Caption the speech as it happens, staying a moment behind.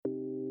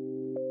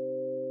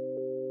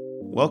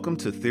Welcome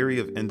to Theory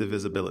of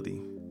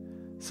Indivisibility,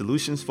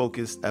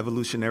 solutions-focused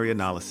evolutionary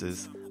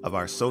analysis of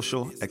our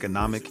social,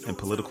 economic, and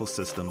political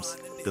systems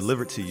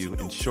delivered to you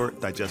in short,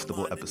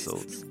 digestible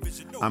episodes.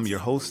 I'm your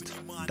host,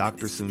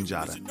 Dr.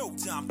 Sunjata.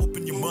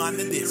 Open your mind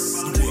to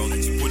this. The world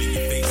that you put in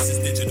your face is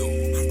digital.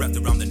 Wrapped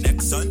around the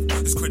neck, son,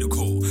 it's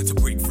critical to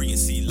break free and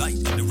see light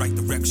in the right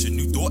direction.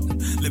 New thought,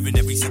 live in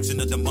every section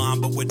of the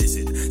mind, but what is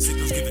it?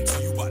 Signals given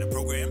to you by the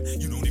program.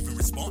 You don't even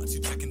respond. You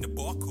checking the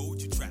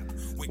barcode, you trap.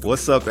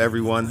 What's up,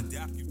 everyone?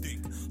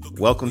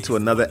 Welcome to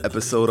another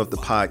episode of the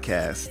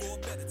podcast.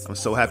 I'm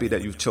so happy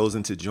that you've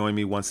chosen to join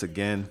me once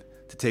again,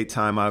 to take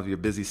time out of your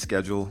busy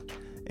schedule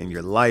and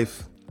your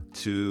life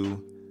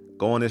to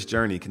go on this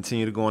journey,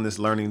 continue to go on this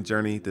learning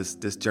journey, this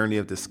journey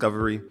of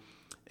discovery,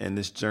 and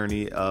this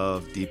journey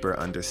of deeper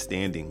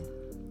understanding.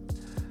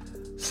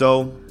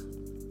 So,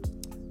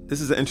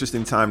 this is an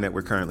interesting time that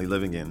we're currently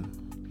living in.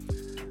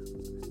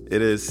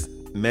 It is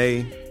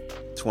May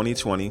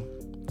 2020,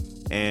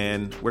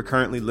 and we're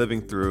currently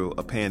living through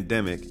a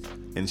pandemic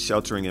and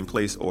sheltering in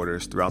place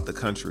orders throughout the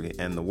country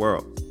and the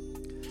world.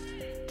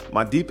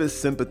 My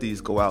deepest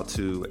sympathies go out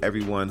to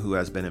everyone who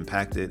has been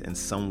impacted in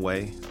some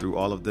way through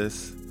all of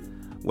this,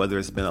 whether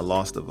it's been a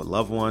loss of a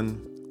loved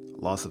one,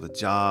 loss of a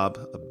job,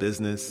 a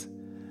business.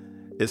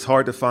 It's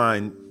hard to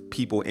find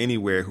people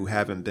anywhere who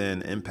haven't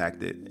been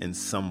impacted in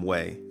some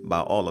way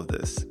by all of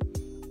this.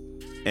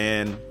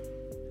 And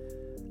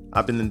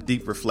I've been in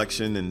deep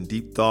reflection and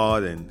deep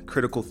thought and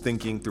critical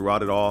thinking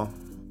throughout it all.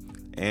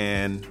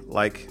 And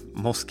like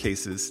most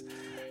cases,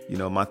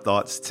 my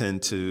thoughts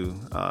tend to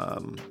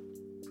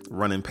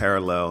run in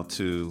parallel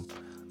to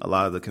a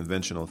lot of the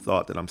conventional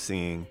thought that I'm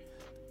seeing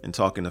and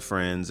talking to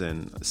friends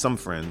and some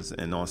friends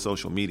and on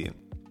social media.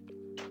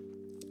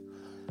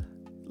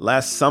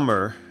 Last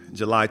summer,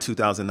 July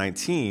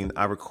 2019,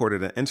 I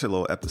recorded an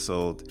interlude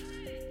episode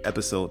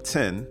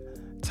 10,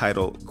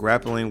 titled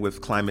Grappling with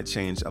Climate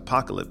Change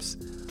Apocalypse,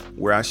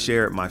 where I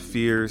shared my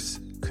fears,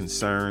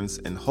 concerns,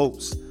 and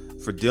hopes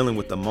for dealing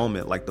with a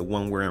moment like the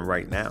one we're in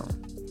right now.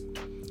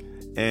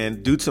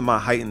 And due to my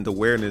heightened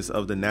awareness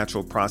of the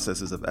natural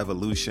processes of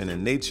evolution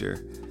and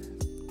nature,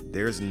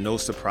 there's no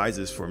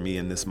surprises for me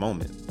in this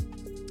moment.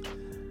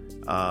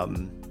 I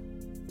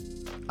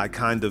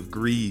kind of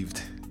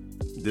grieved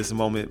this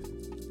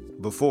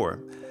moment before.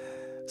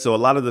 So a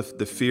lot of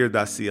the fear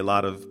that I see a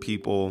lot of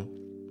people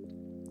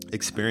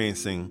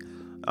experiencing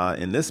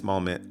in this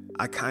moment,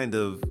 I kind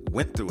of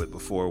went through it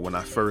before when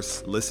I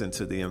first listened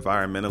to the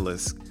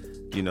environmentalists,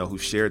 who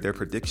shared their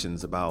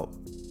predictions about,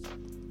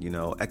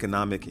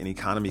 economic and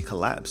economy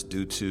collapse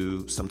due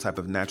to some type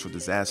of natural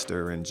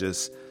disaster and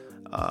just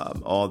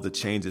all the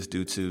changes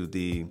due to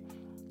the,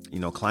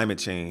 climate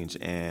change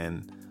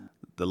and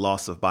the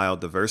loss of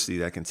biodiversity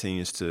that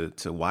continues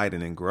to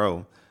widen and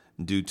grow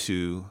due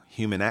to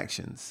human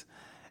actions.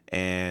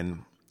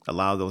 And a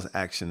lot of those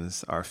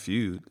actions are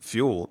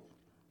fueled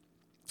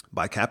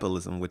by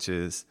capitalism, which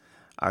is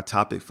our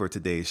topic for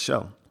today's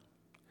show.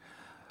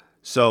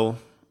 So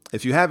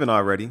if you haven't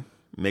already,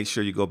 make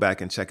sure you go back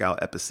and check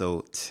out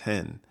episode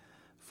 10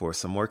 for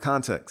some more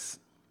context.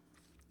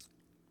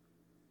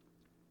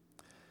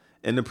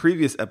 In the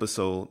previous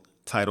episode,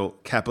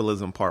 titled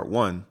Capitalism Part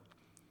 1,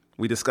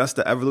 we discussed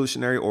the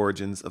evolutionary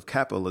origins of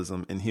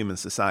capitalism in human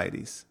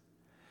societies.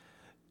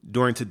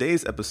 During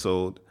today's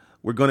episode,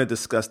 we're going to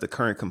discuss the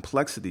current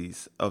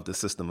complexities of the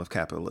system of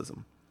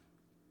capitalism.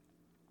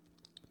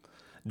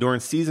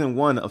 During Season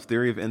 1 of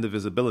Theory of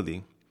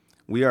Indivisibility,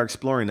 we are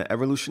exploring the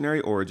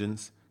evolutionary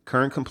origins,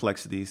 current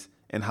complexities,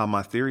 and how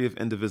my theory of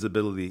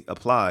indivisibility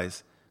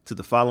applies to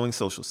the following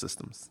social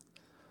systems: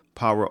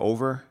 power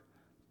over,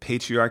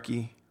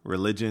 patriarchy,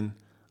 religion,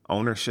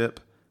 ownership,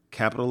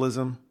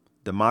 capitalism,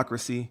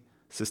 democracy,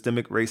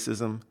 systemic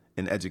racism,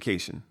 and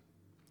education.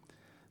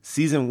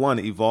 Season 1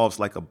 evolves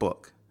like a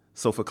book,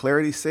 so for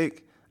clarity's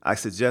sake, I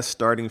suggest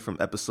starting from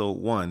episode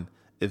 1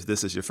 if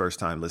this is your first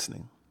time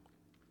listening.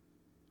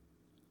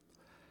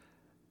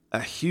 A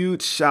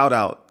huge shout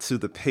out to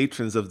the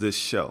patrons of this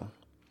show.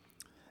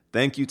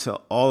 Thank you to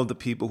all of the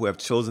people who have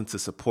chosen to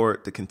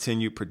support the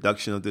continued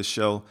production of this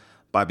show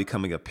by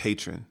becoming a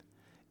patron.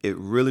 It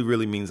really,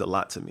 really means a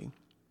lot to me.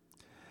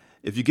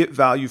 If you get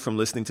value from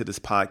listening to this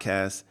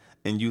podcast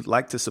and you'd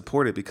like to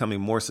support it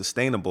becoming more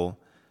sustainable,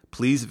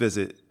 please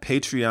visit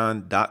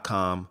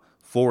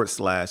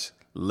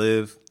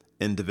patreon.com/live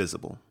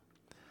indivisible.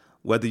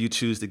 Whether you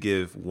choose to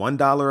give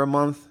 $1 a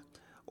month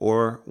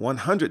or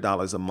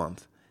 $100 a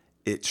month,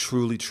 it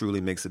truly, truly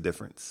makes a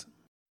difference.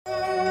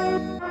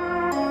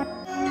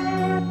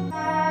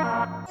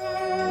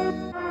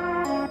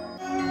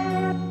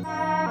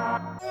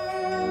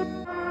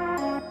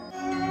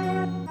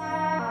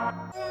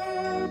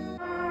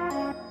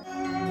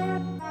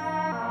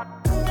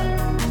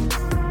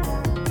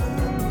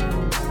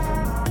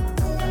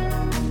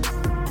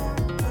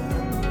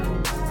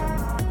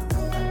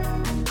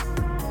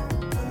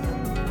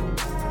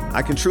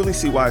 I can truly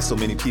see why so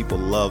many people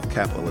love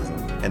capitalism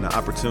and the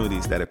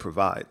opportunities that it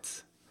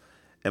provides.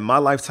 In my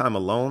lifetime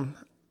alone,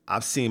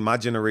 I've seen my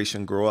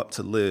generation grow up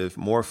to live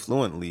more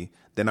fluently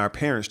than our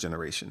parents'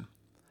 generation.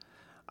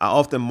 I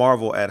often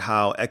marvel at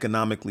how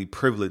economically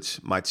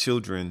privileged my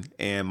children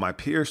and my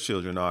peers'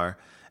 children are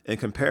in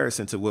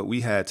comparison to what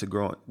we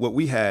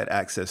had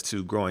access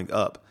to growing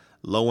up,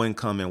 low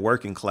income and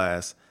working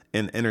class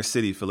in inner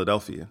city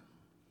Philadelphia.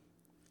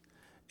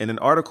 In an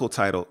article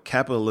titled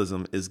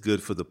 "Capitalism is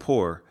Good for the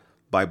Poor"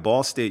 by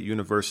Ball State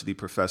University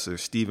professor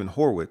Stephen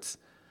Horwitz,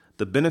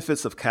 the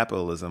benefits of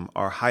capitalism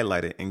are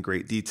highlighted in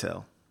great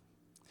detail.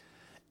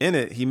 In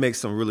it, he makes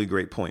some really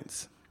great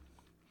points.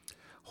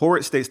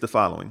 Horwitz states the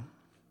following: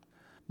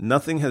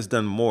 "Nothing has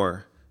done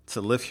more to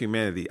lift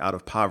humanity out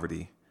of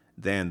poverty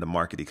than the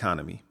market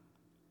economy.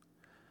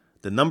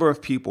 The number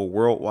of people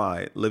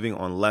worldwide living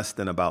on less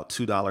than about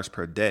 $2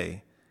 per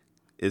day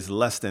is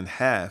less than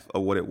half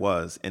of what it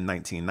was in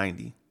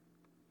 1990.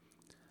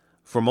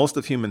 For most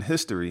of human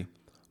history,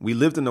 we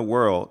lived in a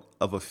world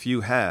of a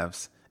few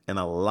haves and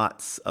a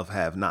lots of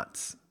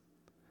have-nots.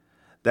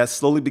 That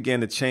slowly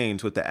began to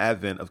change with the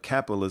advent of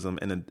capitalism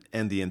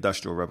and the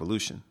Industrial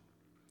Revolution.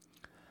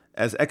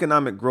 As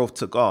economic growth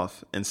took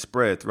off and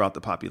spread throughout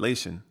the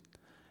population,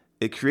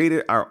 it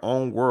created our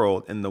own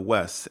world in the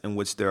West in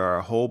which there are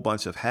a whole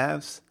bunch of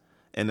haves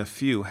and a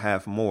few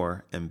have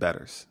more and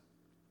betters.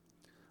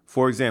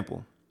 For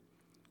example,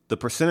 the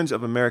percentage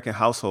of American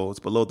households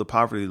below the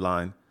poverty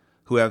line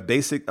who have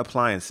basic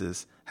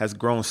appliances has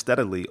grown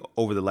steadily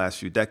over the last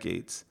few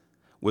decades,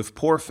 with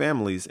poor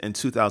families in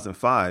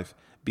 2005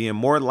 being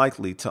more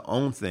likely to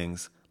own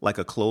things like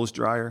a clothes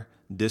dryer,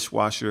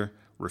 dishwasher,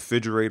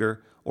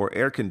 refrigerator, or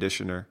air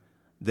conditioner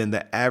than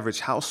the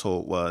average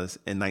household was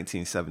in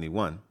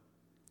 1971.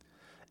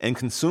 And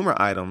consumer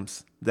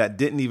items that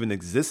didn't even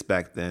exist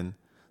back then,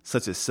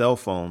 such as cell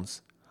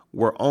phones,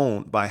 were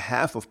owned by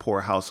half of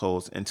poor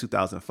households in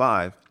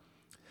 2005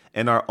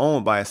 and are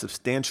owned by a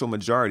substantial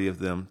majority of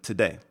them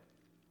today.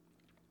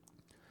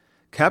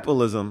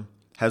 Capitalism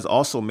has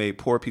also made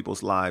poor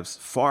people's lives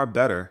far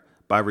better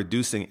by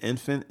reducing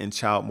infant and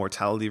child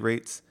mortality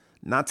rates,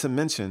 not to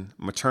mention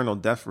maternal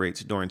death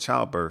rates during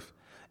childbirth,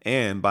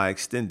 and by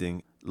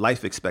extending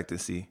life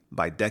expectancy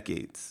by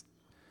decades.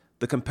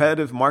 The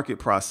competitive market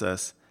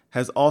process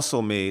has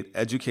also made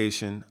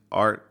education,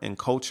 art, and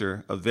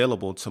culture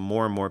available to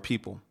more and more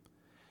people.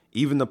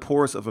 Even the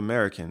poorest of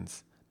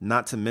Americans,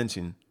 not to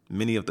mention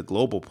many of the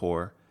global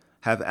poor,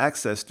 have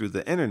access through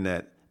the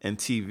internet and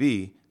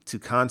TV to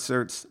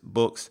concerts,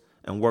 books,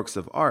 and works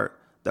of art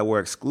that were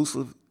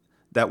exclusively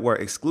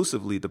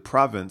the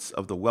province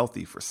of the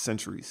wealthy for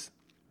centuries.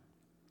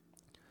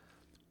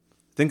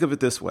 Think of it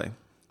this way.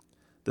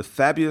 The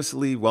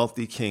fabulously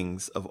wealthy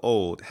kings of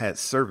old had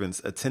servants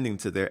attending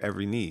to their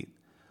every need,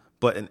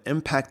 but an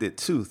impacted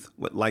tooth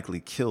would likely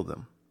kill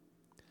them.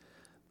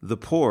 The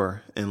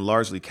poor in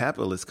largely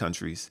capitalist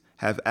countries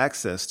have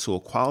access to a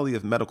quality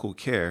of medical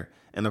care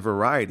and a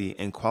variety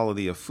and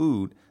quality of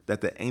food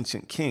that the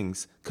ancient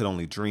kings could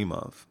only dream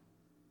of.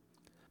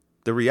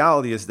 The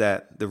reality is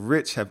that the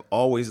rich have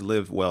always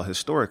lived well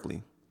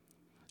historically,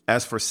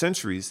 as for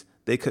centuries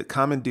they could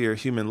commandeer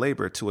human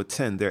labor to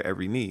attend their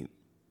every need.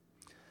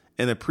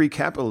 In a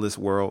pre-capitalist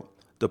world,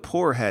 the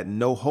poor had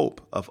no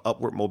hope of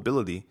upward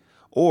mobility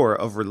or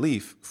of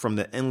relief from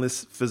the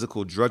endless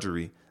physical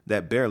drudgery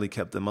that barely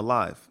kept them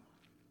alive.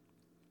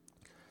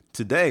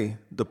 Today,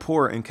 the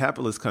poor in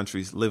capitalist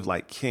countries live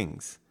like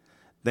kings,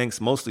 thanks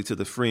mostly to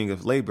the freeing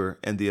of labor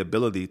and the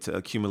ability to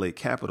accumulate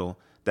capital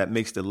that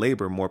makes the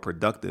labor more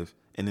productive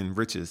and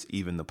enriches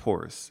even the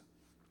poorest.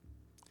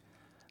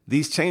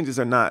 These changes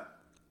are not,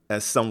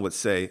 as some would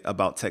say,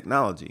 about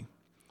technology.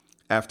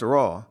 After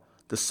all,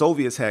 the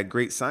Soviets had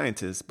great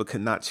scientists but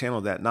could not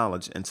channel that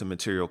knowledge into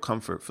material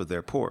comfort for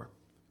their poor.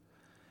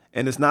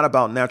 And it's not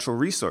about natural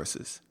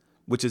resources,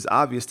 which is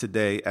obvious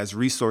today as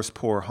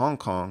resource-poor Hong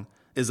Kong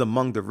is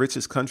among the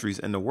richest countries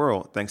in the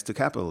world thanks to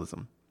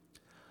capitalism,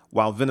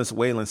 while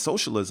Venezuelan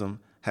socialism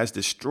has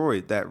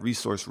destroyed that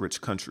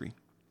resource-rich country.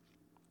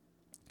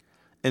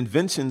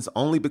 Inventions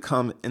only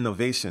become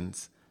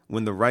innovations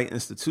when the right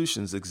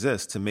institutions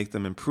exist to make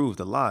them improve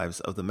the lives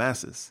of the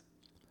masses.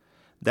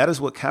 That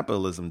is what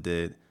capitalism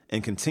did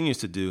and continues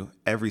to do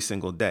every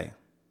single day.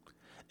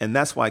 And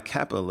that's why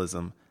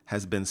capitalism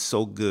has been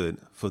so good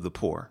for the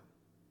poor."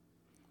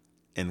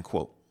 End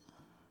quote.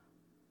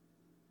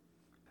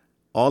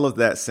 All of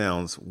that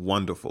sounds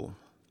wonderful.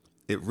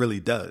 It really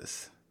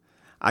does.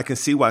 I can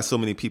see why so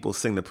many people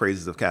sing the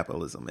praises of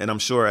capitalism. And I'm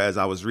sure as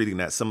I was reading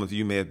that, some of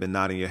you may have been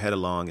nodding your head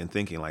along and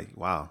thinking like,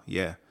 wow,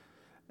 yeah.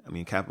 I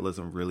mean,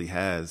 capitalism really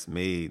has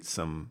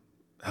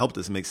helped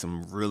us make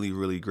some really,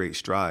 really great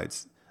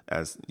strides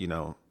as,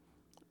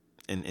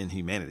 in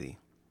humanity.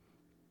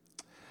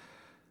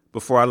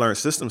 Before I learned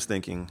systems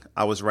thinking,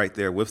 I was right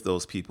there with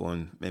those people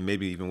and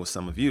maybe even with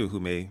some of you who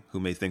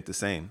may think the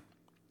same.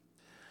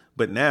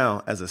 But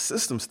now, as a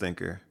systems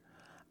thinker,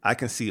 I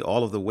can see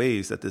all of the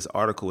ways that this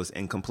article is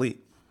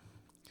incomplete.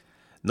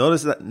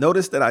 Notice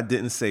that I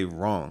didn't say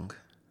wrong.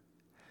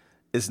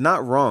 It's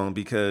not wrong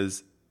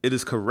because it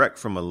is correct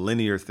from a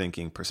linear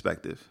thinking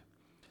perspective,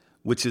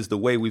 which is the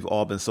way we've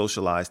all been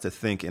socialized to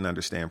think and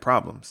understand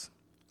problems.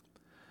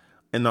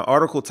 In the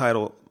article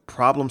titled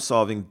 "Problem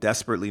Solving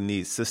Desperately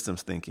Needs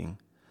Systems Thinking,"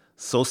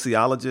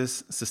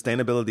 sociologist,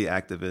 sustainability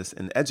activist,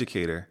 and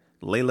educator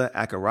Leila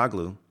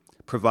Akaroglu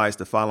provides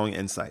the following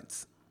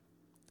insights.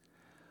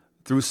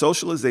 Through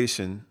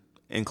socialization,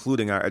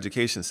 including our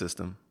education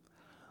system,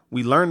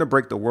 we learn to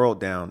break the world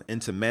down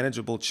into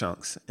manageable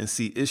chunks and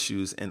see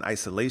issues in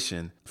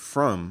isolation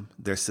from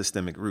their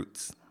systemic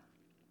roots.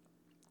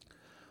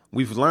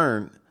 We've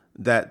learned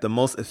that the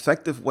most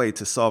effective way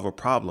to solve a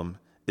problem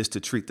is to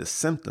treat the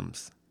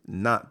symptoms,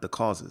 not the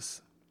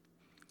causes.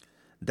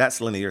 That's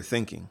linear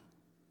thinking.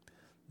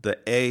 The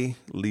A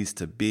leads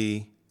to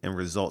B and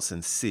results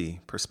in C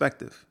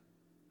perspective.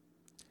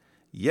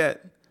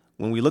 Yet,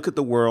 when we look at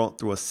the world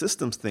through a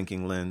systems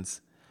thinking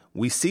lens,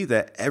 we see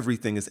that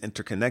everything is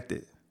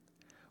interconnected.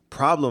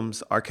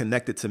 Problems are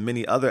connected to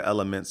many other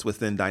elements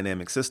within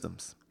dynamic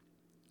systems.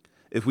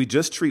 If we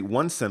just treat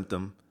one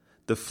symptom,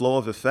 the flow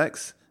of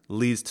effects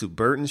leads to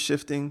burden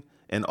shifting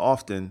and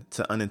often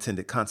to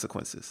unintended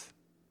consequences.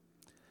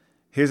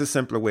 Here's a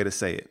simpler way to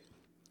say it.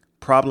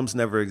 Problems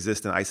never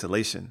exist in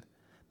isolation.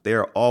 They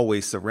are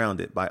always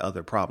surrounded by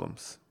other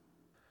problems.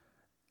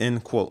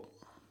 End quote.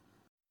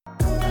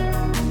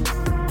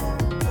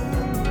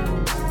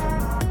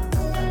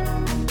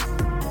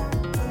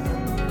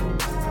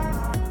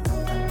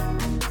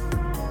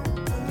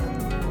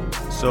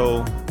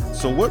 So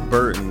what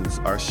burdens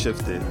are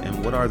shifted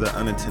and what are the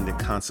unintended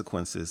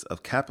consequences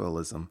of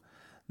capitalism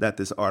that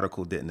this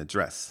article didn't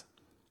address?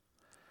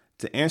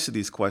 To answer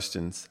these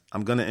questions,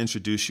 I'm going to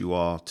introduce you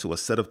all to a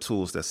set of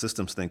tools that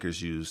systems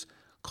thinkers use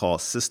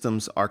called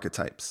systems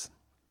archetypes.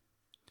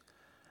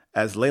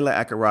 As Leila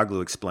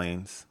Akaroglu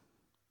explains,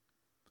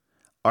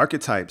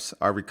 archetypes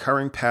are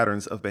recurring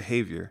patterns of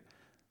behavior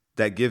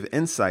that give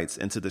insights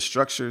into the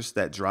structures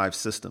that drive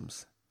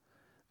systems.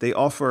 They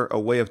offer a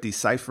way of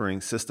deciphering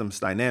systems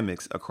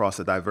dynamics across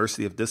a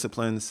diversity of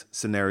disciplines,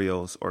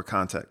 scenarios, or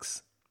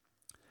contexts.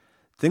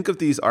 Think of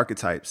these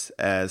archetypes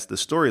as the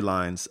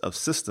storylines of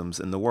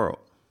systems in the world.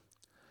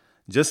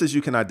 Just as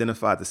you can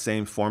identify the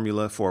same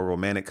formula for a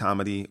romantic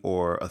comedy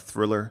or a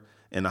thriller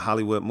in a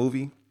Hollywood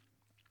movie,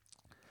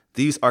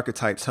 these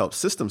archetypes help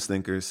systems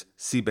thinkers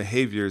see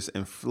behaviors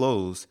and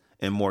flows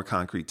in more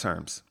concrete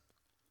terms.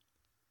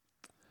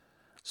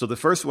 So the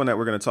first one that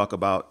we're going to talk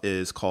about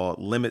is called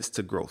limits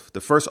to growth. The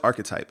first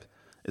archetype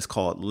is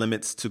called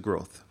limits to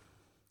growth.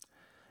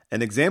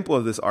 An example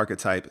of this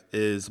archetype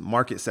is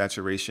market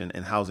saturation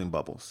and housing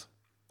bubbles.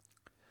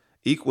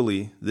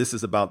 Equally, this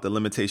is about the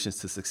limitations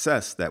to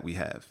success that we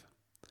have.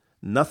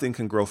 Nothing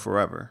can grow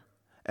forever.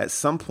 At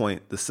some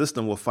point, the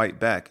system will fight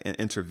back and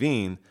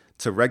intervene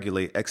to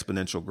regulate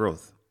exponential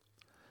growth.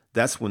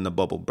 That's when the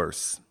bubble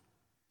bursts.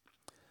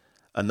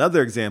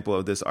 Another example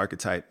of this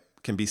archetype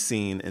can be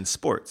seen in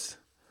sports.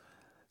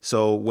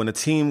 So when a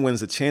team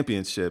wins a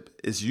championship,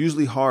 it's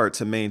usually hard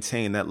to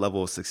maintain that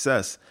level of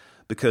success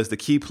because the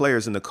key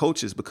players and the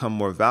coaches become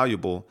more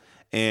valuable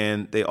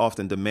and they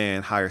often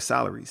demand higher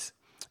salaries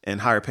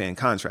and higher paying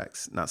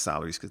contracts, not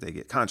salaries because they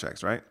get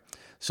contracts, right?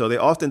 So they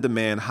often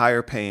demand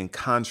higher paying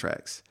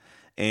contracts.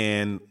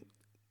 And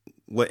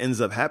what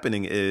ends up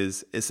happening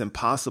is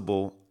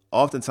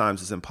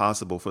oftentimes it's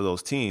impossible for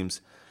those teams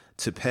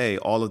to pay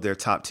all of their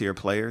top tier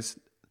players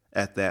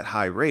at that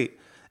high rate.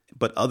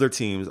 But other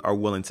teams are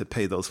willing to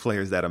pay those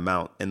players that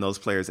amount, and those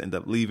players end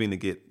up leaving to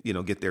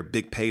get their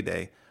big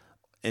payday,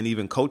 and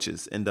even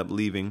coaches end up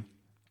leaving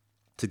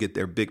to get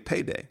their big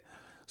payday.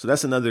 So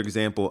that's another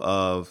example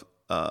of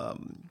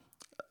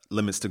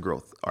limits to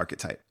growth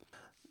archetype.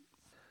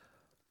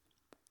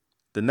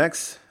 The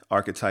next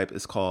archetype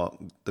is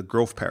called the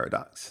growth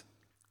paradox.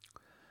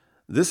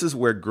 This is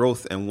where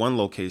growth in one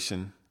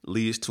location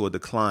leads to a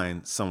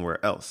decline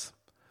somewhere else.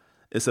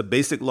 It's a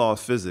basic law of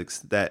physics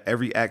that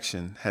every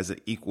action has an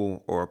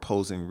equal or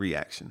opposing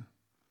reaction.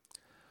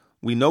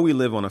 We know we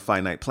live on a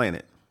finite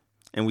planet,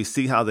 and we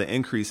see how the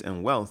increase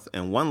in wealth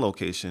in one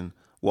location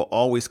will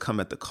always come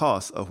at the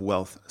cost of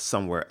wealth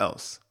somewhere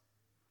else.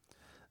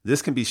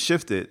 This can be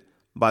shifted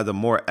by the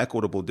more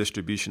equitable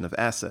distribution of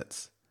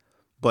assets.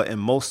 But in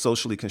most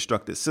socially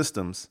constructed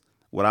systems,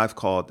 what I've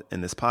called in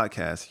this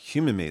podcast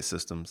human-made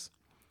systems,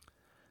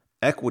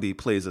 equity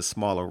plays a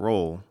smaller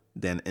role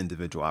than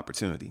individual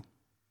opportunity.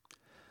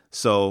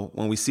 So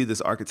when we see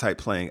this archetype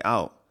playing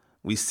out,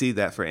 we see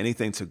that for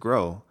anything to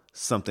grow,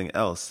 something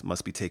else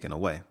must be taken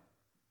away.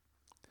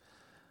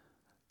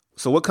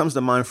 So what comes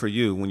to mind for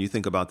you when you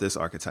think about this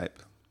archetype?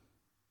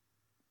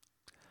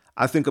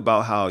 I think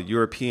about how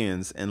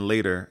Europeans and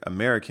later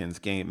Americans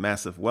gained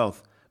massive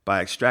wealth by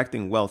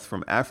extracting wealth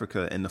from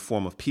Africa in the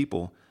form of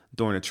people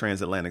during the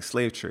transatlantic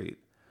slave trade,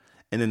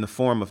 and in the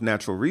form of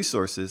natural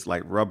resources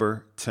like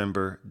rubber,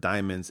 timber,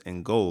 diamonds,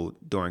 and gold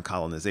during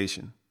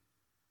colonization.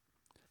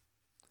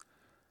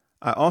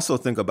 I also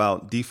think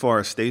about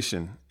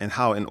deforestation and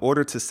how in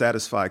order to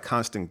satisfy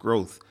constant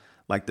growth,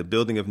 like the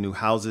building of new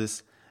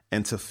houses,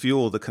 and to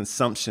fuel the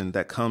consumption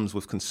that comes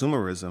with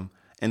consumerism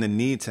and the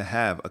need to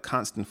have a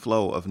constant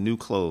flow of new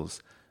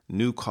clothes,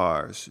 new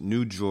cars,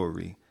 new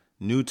jewelry,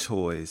 new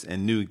toys,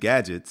 and new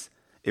gadgets,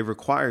 it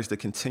requires the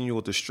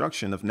continual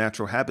destruction of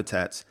natural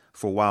habitats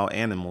for wild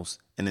animals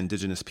and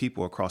indigenous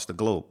people across the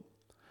globe.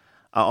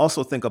 I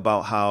also think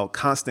about how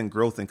constant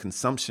growth in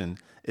consumption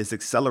is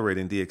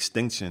accelerating the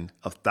extinction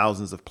of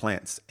thousands of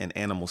plants and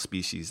animal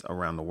species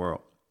around the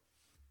world.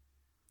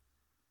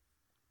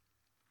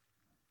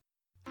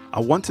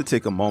 I want to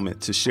take a moment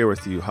to share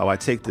with you how I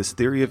take this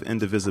theory of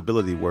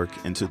indivisibility work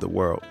into the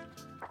world.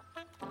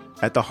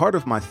 At the heart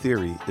of my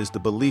theory is the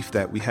belief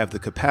that we have the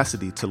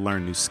capacity to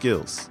learn new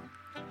skills.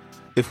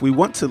 If we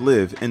want to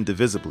live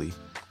indivisibly,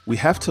 we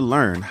have to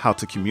learn how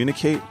to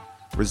communicate,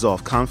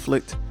 resolve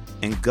conflict,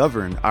 and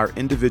govern our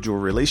individual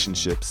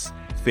relationships,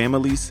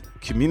 families,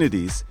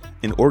 communities,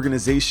 and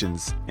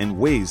organizations in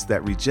ways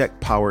that reject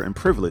power and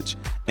privilege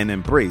and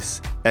embrace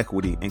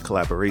equity and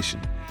collaboration.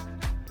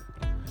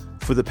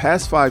 For the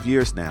past 5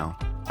 years now,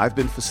 I've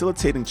been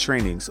facilitating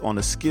trainings on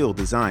a skill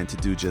designed to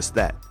do just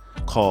that,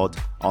 called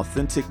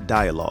Authentic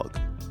Dialogue.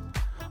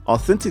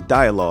 Authentic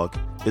Dialogue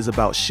is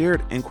about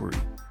shared inquiry,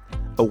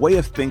 a way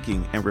of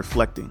thinking and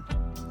reflecting.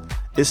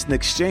 It's an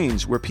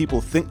exchange where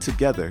people think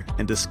together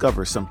and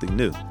discover something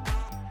new.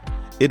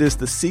 It is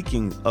the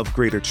seeking of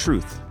greater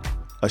truth,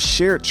 a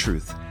shared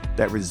truth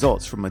that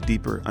results from a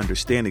deeper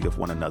understanding of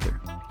one another.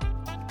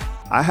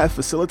 I have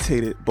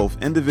facilitated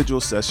both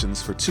individual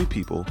sessions for 2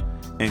 people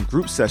and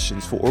group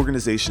sessions for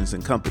organizations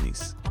and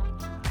companies.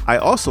 I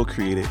also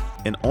created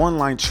an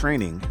online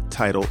training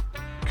titled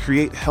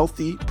Create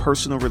Healthy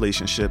Personal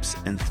Relationships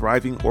and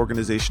Thriving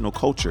Organizational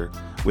Culture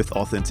with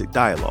Authentic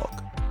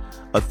Dialogue,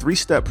 a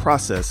 3-step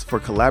process for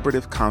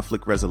collaborative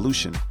conflict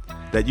resolution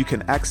that you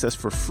can access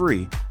for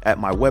free at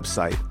my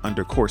website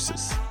under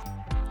courses.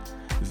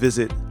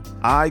 Visit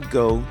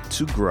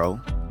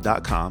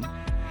igotogrow.com.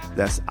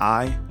 That's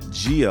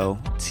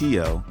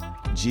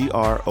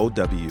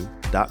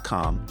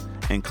igotogrow.com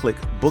and click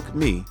Book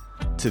Me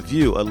to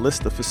view a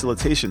list of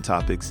facilitation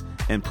topics,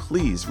 and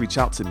please reach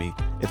out to me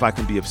if I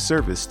can be of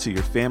service to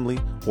your family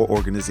or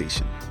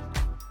organization.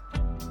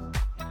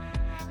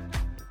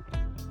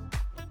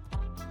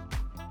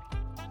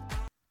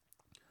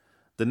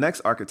 The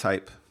next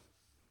archetype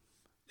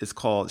is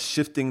called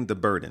shifting the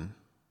burden.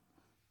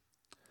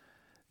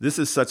 This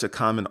is such a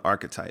common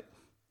archetype.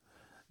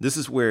 This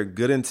is where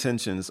good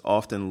intentions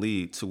often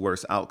lead to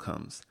worse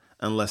outcomes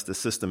unless the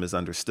system is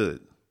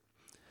understood.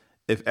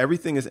 If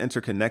everything is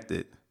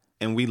interconnected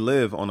and we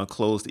live on a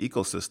closed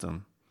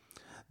ecosystem,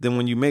 then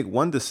when you make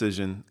one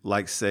decision,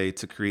 like say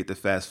to create the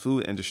fast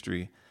food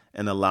industry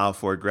and allow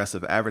for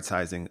aggressive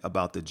advertising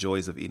about the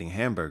joys of eating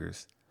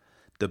hamburgers,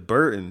 the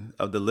burden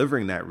of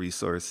delivering that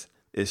resource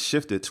is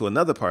shifted to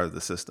another part of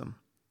the system.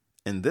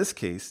 In this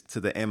case, to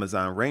the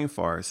Amazon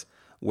rainforest,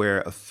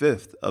 where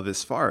 1/5 of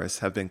its forests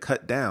have been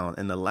cut down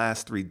in the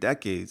last 3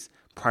 decades,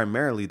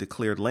 primarily to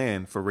cleared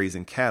land for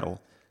raising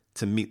cattle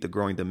to meet the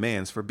growing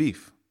demands for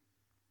beef.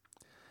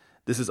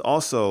 This is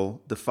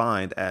also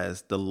defined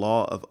as the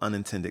law of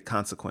unintended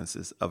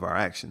consequences of our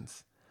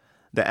actions,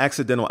 the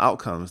accidental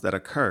outcomes that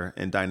occur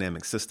in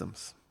dynamic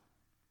systems.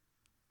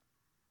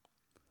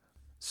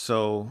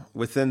 So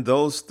within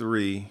those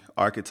 3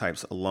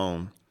 archetypes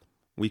alone,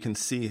 we can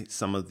see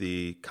some of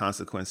the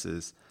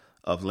consequences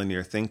of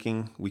linear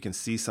thinking. We can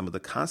see some of the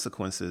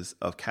consequences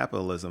of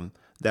capitalism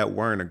that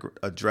weren't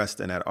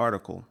addressed in that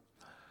article.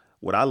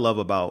 What I love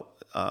about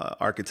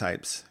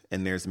archetypes,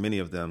 and there's many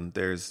of them,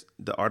 there's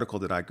the article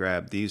that I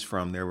grabbed these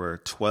from, there were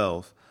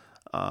 12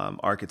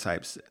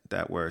 archetypes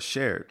that were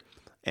shared.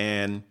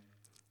 And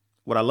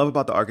what I love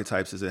about the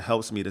archetypes is it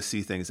helps me to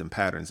see things in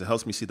patterns. It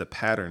helps me see the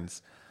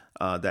patterns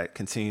that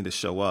continue to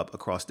show up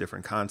across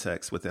different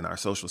contexts within our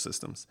social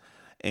systems.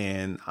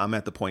 And I'm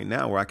at the point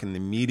now where I can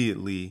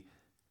immediately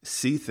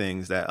see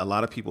things that a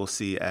lot of people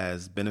see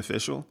as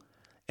beneficial,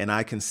 and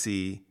I can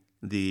see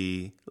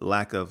the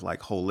lack of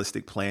like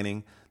holistic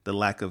planning, the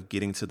lack of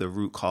getting to the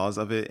root cause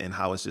of it, and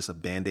how it's just a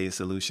Band-Aid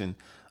solution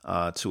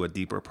to a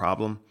deeper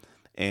problem.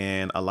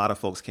 And a lot of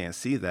folks can't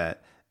see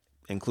that,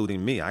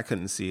 including me. I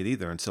couldn't see it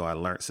either until I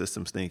learned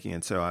systems thinking,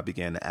 until I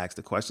began to ask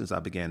the questions I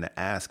began to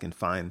ask and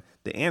find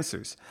the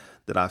answers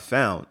that I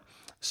found.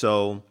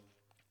 So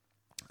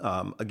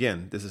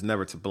again, this is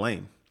never to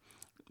blame.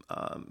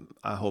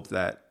 I hope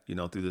that,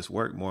 through this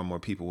work, more and more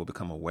people will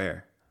become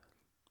aware.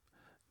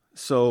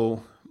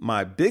 So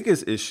my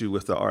biggest issue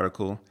with the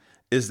article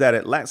is that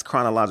it lacks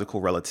chronological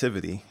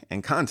relativity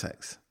and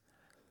context.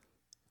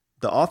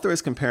 The author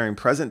is comparing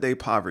present-day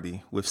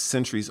poverty with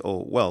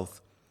centuries-old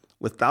wealth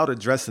without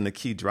addressing the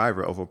key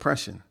driver of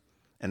oppression,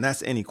 and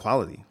that's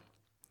inequality.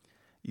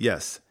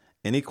 Yes,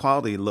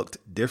 inequality looked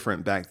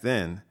different back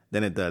then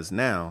than it does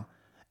now,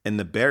 and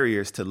the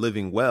barriers to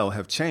living well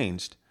have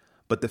changed,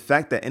 but the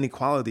fact that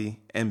inequality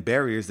and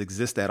barriers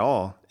exist at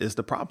all is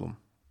the problem.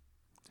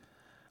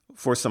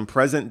 For some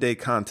present-day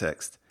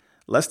context,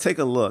 let's take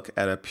a look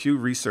at a Pew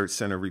Research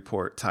Center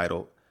report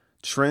titled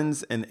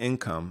Trends in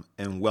Income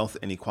and Wealth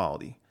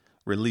Inequality,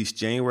 released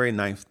January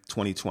 9th,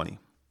 2020.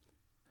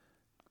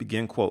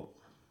 Begin quote.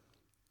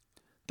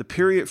 The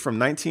period from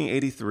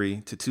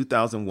 1983 to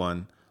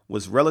 2001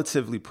 was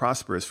relatively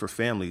prosperous for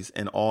families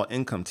in all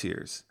income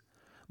tiers,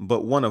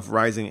 but one of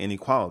rising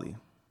inequality.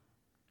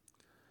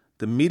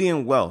 The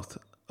median wealth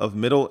of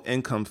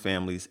middle-income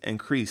families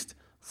increased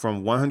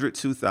from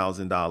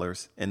 $102,000 in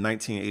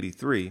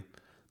 1983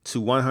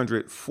 to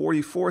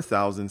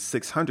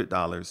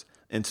 $144,600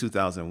 in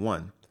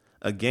 2001,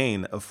 a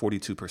gain of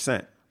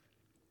 42%.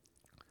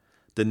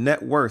 The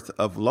net worth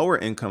of lower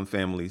income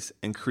families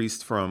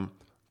increased from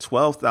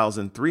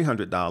 $12,300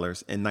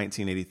 in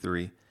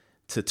 1983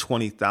 to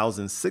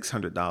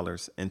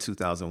 $20,600 in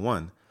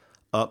 2001,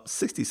 up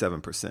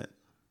 67%.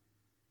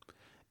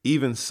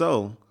 Even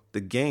so,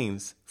 the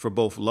gains for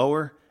both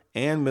lower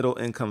and middle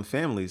income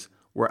families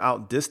were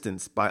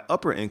outdistanced by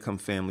upper income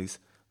families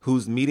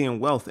whose median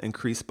wealth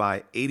increased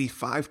by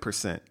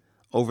 85%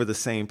 over the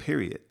same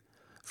period,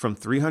 from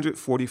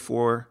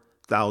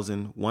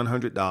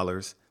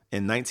 $344,100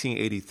 in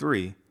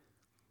 1983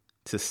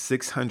 to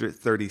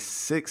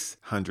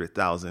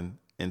 $636,000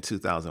 in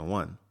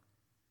 2001.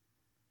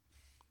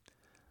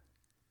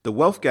 The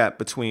wealth gap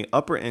between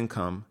upper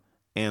income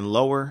and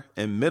lower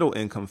and middle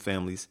income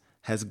families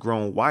has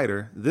grown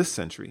wider this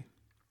century.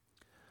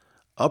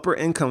 Upper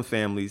income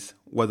families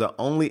were the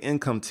only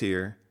income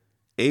tier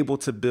able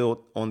to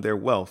build on their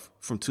wealth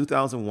from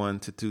 2001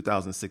 to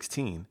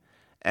 2016,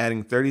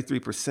 adding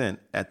 33%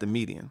 at the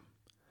median.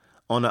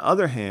 On the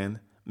other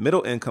hand,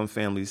 middle income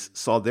families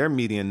saw their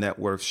median net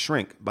worth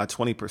shrink by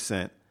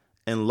 20%,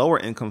 and lower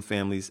income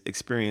families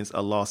experienced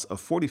a loss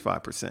of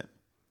 45%.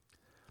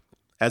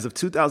 As of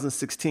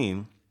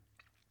 2016,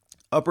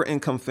 upper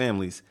income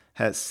families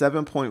had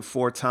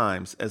 7.4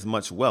 times as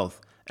much wealth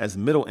as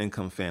middle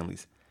income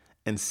families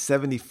and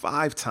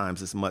 75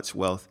 times as much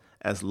wealth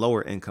as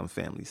lower income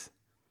families.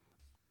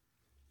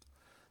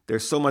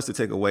 There's so much to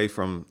take away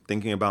from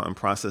thinking about and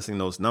processing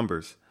those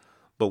numbers,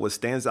 but what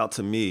stands out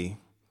to me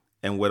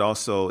and what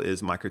also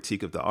is my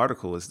critique of the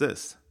article is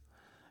this.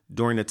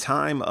 During the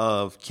time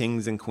of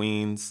kings and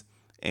queens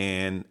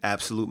and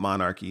absolute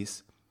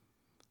monarchies,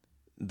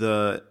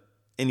 the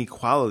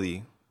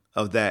inequality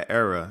of that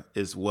era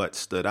is what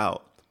stood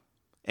out.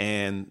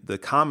 And the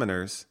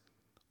commoners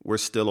were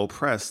still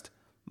oppressed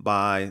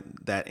by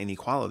that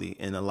inequality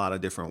in a lot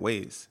of different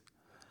ways.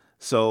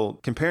 So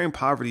comparing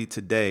poverty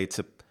today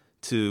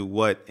to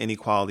what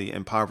inequality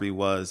and poverty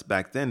was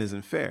back then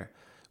isn't fair.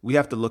 We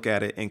have to look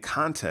at it in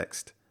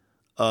context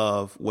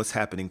of what's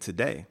happening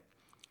today.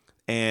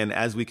 And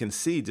as we can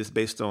see, just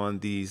based on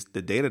the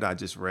data that I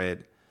just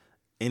read,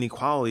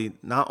 inequality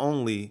not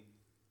only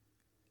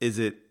does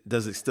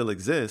it still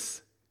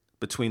exist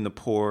between the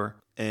poor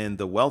and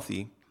the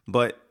wealthy,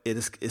 but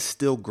it's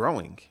still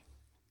growing.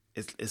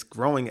 It's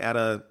growing at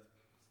a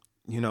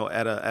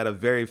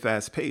very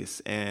fast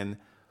pace. And,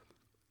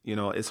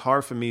 it's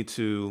hard for me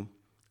to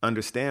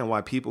understand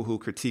why people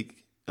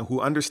who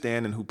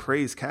understand and who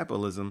praise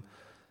capitalism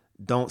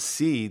don't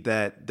see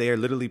that they are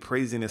literally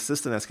praising a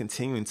system that's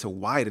continuing to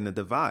widen the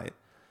divide.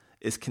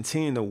 It's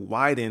continuing to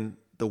widen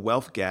the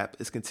wealth gap.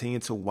 It's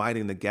continuing to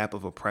widen the gap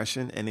of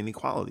oppression and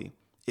inequality.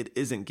 It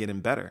isn't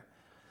getting better.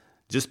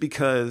 Just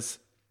because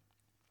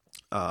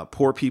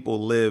poor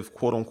people live,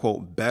 quote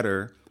unquote,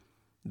 better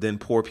than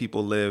poor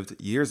people lived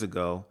years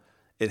ago,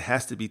 it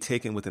has to be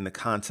taken within the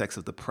context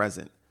of the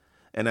present.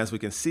 And as we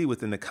can see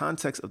within the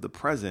context of the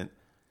present,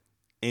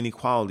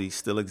 inequality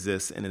still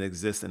exists, and it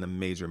exists in a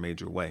major,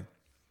 major way.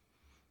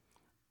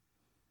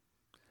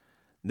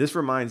 This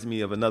reminds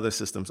me of another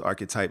systems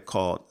archetype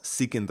called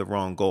seeking the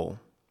wrong goal.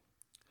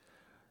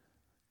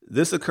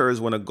 This occurs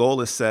when a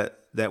goal is set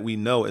that we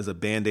know is a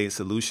Band-Aid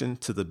solution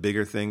to the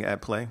bigger thing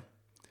at play.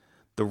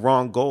 The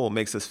wrong goal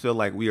makes us feel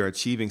like we are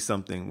achieving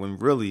something when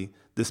really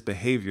this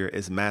behavior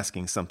is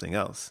masking something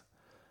else.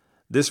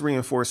 This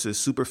reinforces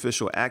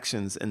superficial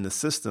actions in the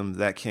system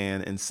that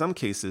can, in some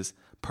cases,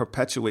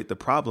 perpetuate the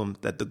problem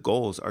that the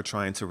goals are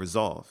trying to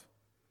resolve.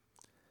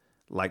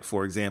 Like,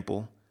 for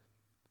example,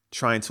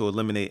 trying to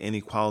eliminate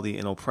inequality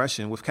and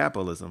oppression with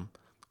capitalism,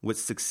 which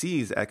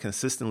succeeds at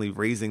consistently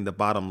raising the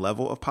bottom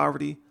level of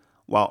poverty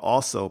while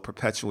also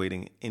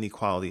perpetuating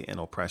inequality and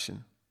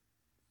oppression.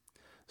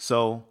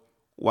 So,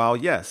 while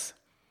yes,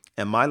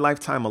 in my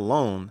lifetime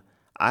alone,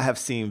 I have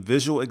seen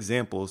visual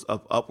examples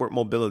of upward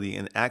mobility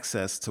and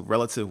access to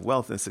relative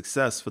wealth and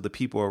success for the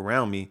people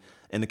around me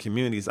and the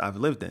communities I've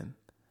lived in,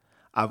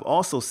 I've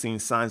also seen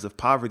signs of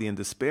poverty and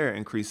despair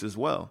increase as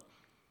well.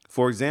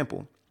 For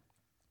example,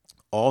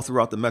 all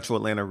throughout the Metro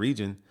Atlanta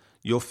region,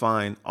 you'll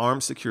find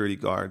armed security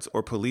guards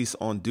or police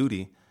on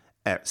duty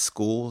at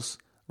schools,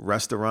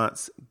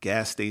 restaurants,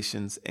 gas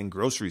stations, and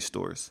grocery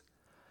stores.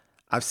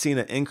 I've seen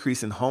an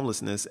increase in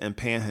homelessness and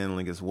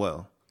panhandling as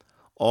well.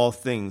 All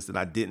things that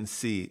I didn't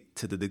see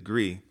to the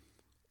degree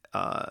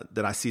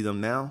that I see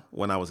them now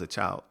when I was a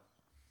child.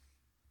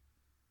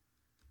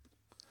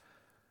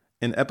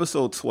 In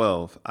episode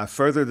 12, I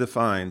further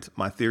defined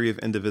my theory of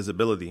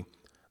indivisibility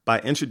by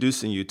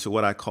introducing you to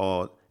what I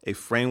called a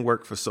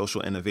framework for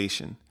social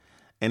innovation,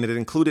 and it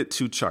included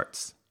two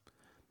charts,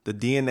 the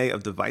DNA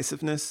of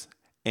divisiveness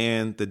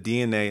and the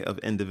DNA of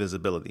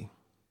indivisibility.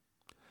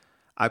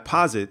 I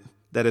posit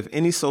that if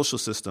any social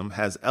system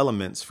has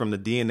elements from the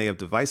DNA of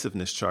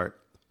divisiveness chart,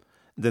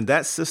 then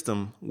that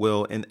system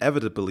will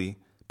inevitably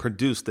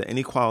produce the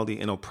inequality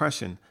and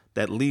oppression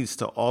that leads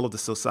to all of the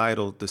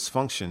societal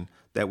dysfunction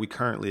that we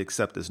currently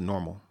accept as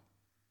normal.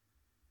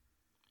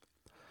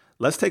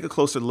 Let's take a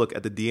closer look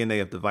at the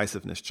DNA of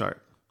divisiveness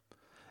chart.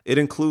 It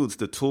includes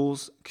the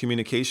tools,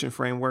 communication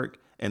framework,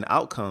 and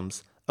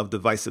outcomes of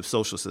divisive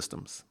social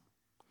systems.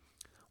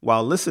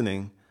 While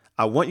listening,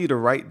 I want you to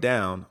write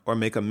down or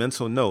make a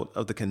mental note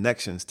of the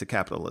connections to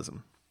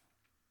capitalism.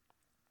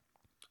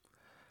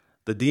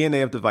 The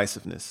DNA of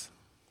divisiveness.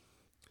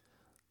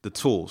 The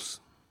tools.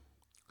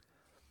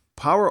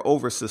 Power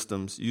over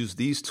systems use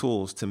these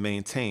tools to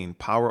maintain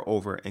power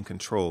over and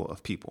control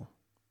of people.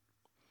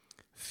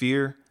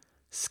 Fear,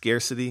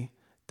 scarcity,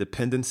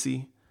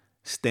 dependency,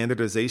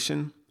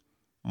 standardization,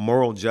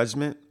 moral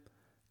judgment,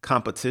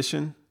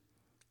 competition,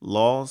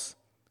 laws,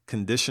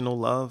 conditional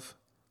love,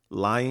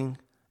 lying,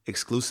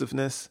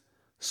 exclusiveness,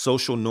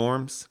 social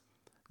norms,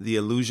 the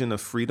illusion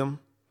of freedom,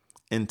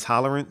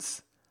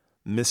 intolerance,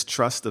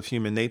 mistrust of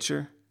human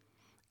nature,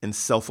 and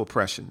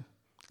self-oppression,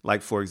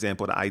 like, for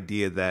example, the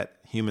idea that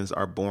humans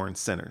are born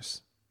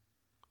sinners.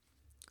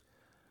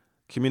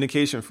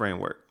 Communication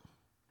framework.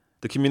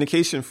 The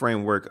communication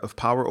framework of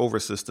power over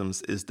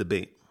systems is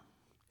debate.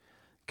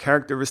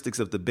 Characteristics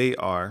of debate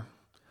are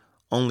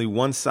only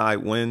one side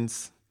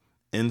wins,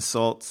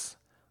 insults,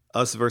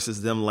 us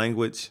versus them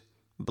language,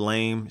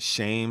 blame,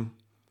 shame,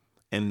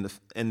 and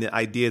the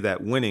idea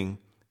that winning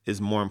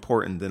is more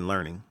important than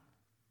learning.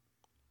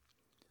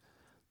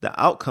 The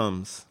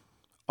outcomes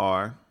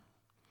are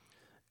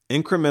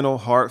incremental,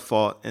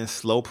 hard-fought, and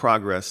slow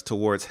progress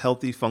towards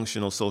healthy,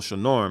 functional social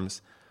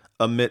norms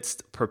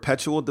amidst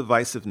perpetual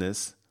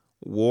divisiveness,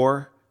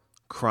 war,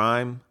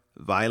 crime,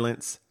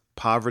 violence,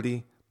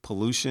 poverty,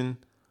 pollution,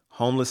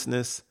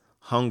 homelessness,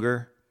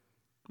 hunger,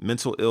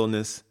 mental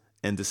illness,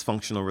 and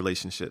dysfunctional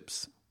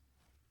relationships.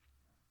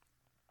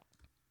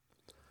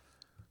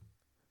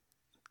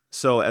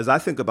 So as I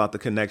think about the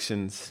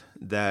connections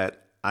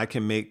that I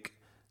can make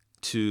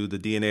to the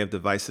DNA of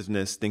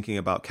divisiveness, thinking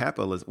about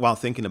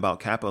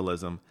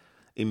capitalism,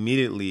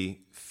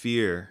 immediately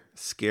fear,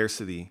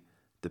 scarcity,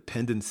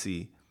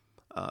 dependency,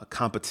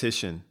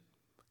 competition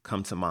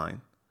come to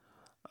mind.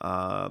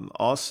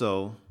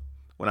 Also,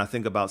 when I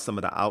think about some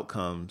of the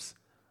outcomes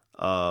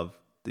of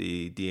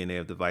the DNA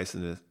of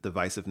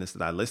divisiveness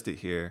that I listed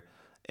here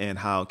and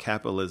how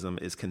capitalism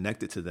is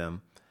connected to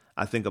them,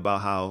 I think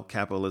about how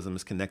capitalism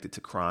is connected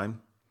to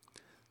crime,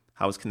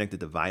 how it's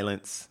connected to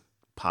violence,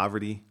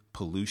 poverty,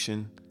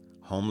 pollution,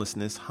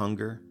 homelessness,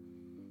 hunger,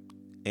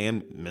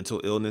 and mental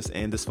illness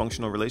and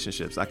dysfunctional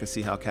relationships. I can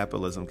see how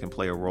capitalism can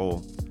play a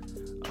role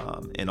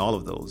in all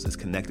of those. It's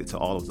connected to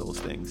all of those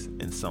things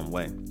in some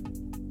way.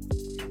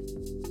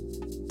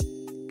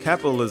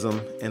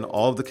 Capitalism and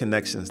all of the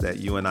connections that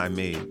you and I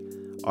made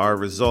are a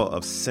result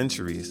of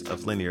centuries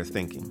of linear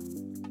thinking.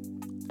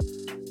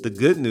 The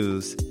good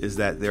news is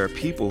that there are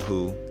people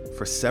who,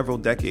 for several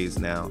decades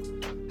now,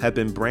 have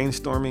been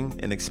brainstorming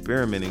and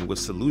experimenting with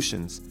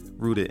solutions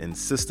rooted in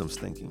systems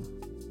thinking.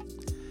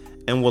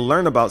 And we'll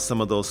learn about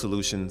some of those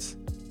solutions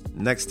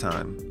next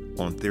time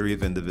on Theory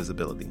of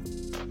Indivisibility.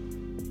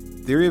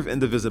 Theory of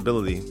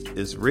Indivisibility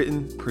is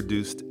written,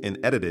 produced, and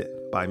edited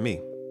by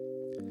me.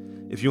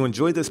 If you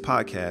enjoyed this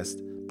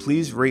podcast,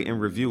 please rate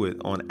and review it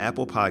on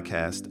Apple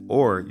Podcast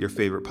or your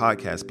favorite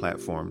podcast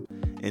platform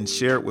and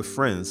share it with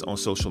friends on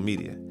social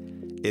media.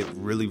 It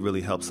really,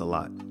 really helps a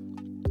lot.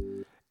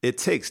 It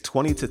takes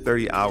 20 to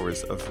 30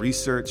 hours of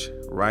research,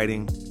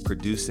 writing,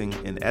 producing,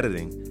 and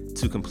editing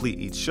to complete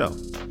each show.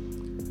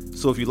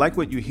 So if you like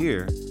what you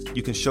hear,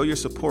 you can show your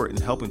support in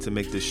helping to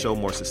make this show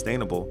more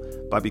sustainable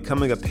by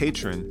becoming a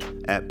patron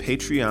at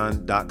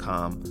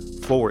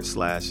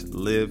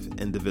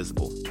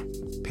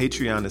patreon.com/liveindivisible.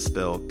 Patreon is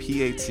spelled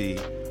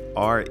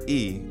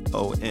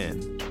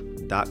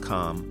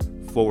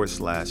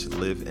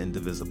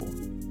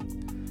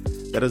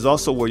patreon.com/liveindivisible. That is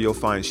also where you'll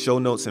find show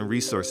notes and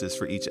resources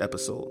for each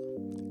episode,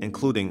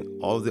 including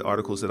all of the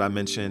articles that I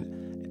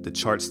mentioned, the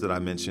charts that I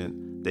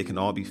mentioned. They can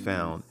all be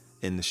found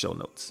in the show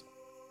notes.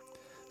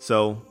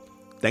 So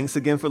thanks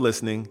again for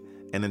listening.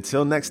 And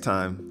until next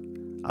time,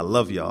 I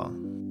love y'all.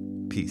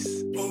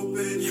 Peace.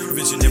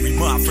 Visionary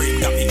mind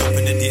frame got me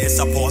open to this.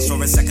 I pause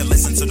for a second,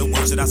 listen to the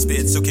words that I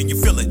spit. So can you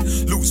feel it?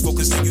 Lose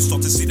focus, then you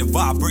start to see the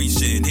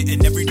vibration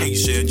hitting every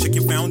nation. Check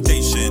your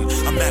foundation,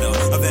 a matter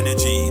of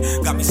energy.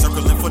 Got me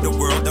circling for the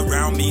world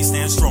around me.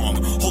 Stand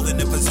strong, holding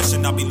the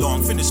position I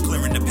belong. Finish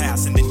clearing the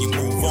past, and then you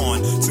move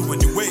on to a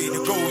new way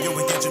to go. You're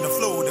engaging the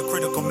flow, the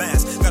critical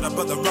mass. Got a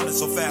brother running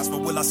so fast,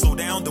 but will I slow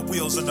down? The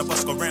wheels on the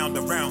bus go round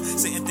and round.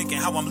 Sitting thinking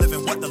how I'm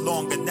living, what the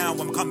longer. Now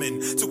I'm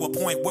coming to a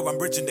point where I'm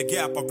bridging the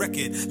gap. I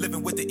reckon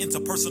living with the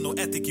interpersonal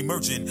ethic,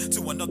 emerging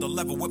to another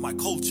level with my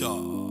culture.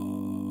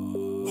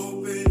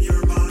 Open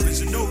your mind.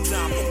 Vision, no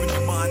time. Open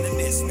your mind to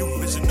this new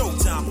vision. No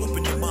time.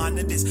 Open your mind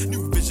to this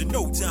new vision.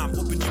 No time.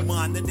 Open your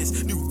mind to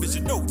this new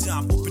vision. No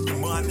time. Open your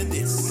mind to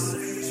this.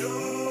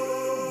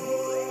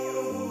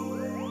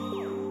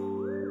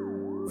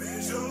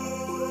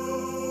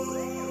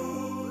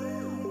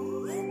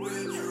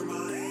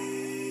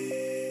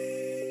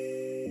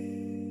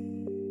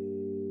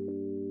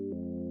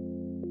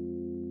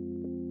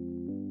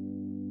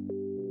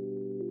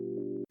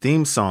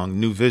 Theme song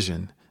New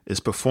Vision is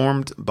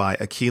performed by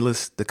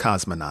Achilles the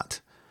Cosmonaut.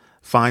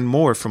 Find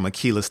more from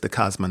Achilles the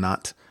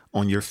Cosmonaut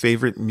on your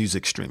favorite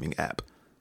music streaming app.